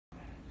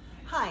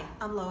Hi,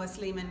 I'm Lois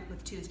Lehman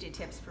with Tuesday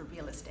Tips for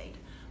Real Estate.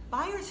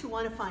 Buyers who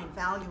want to find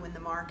value in the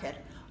market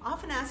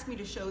often ask me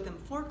to show them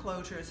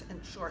foreclosures and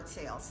short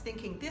sales,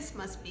 thinking this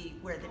must be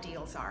where the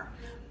deals are.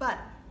 But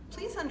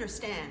please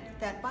understand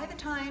that by the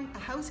time a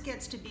house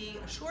gets to be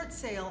a short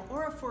sale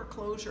or a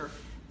foreclosure,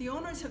 the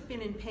owners have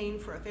been in pain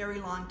for a very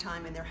long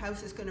time and their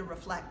house is going to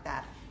reflect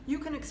that. You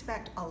can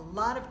expect a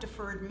lot of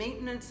deferred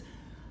maintenance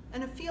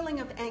and a feeling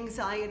of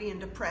anxiety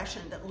and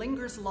depression that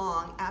lingers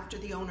long after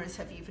the owners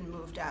have even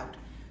moved out.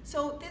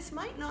 So this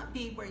might not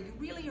be where you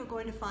really are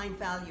going to find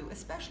value,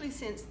 especially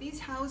since these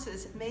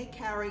houses may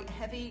carry a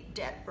heavy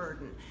debt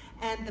burden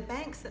and the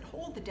banks that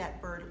hold the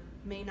debt burden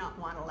may not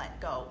want to let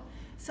go.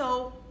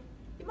 So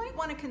you might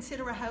want to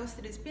consider a house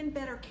that has been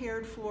better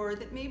cared for,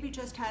 that maybe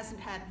just hasn't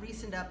had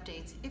recent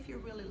updates if you're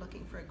really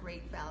looking for a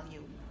great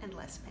value and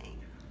less pain.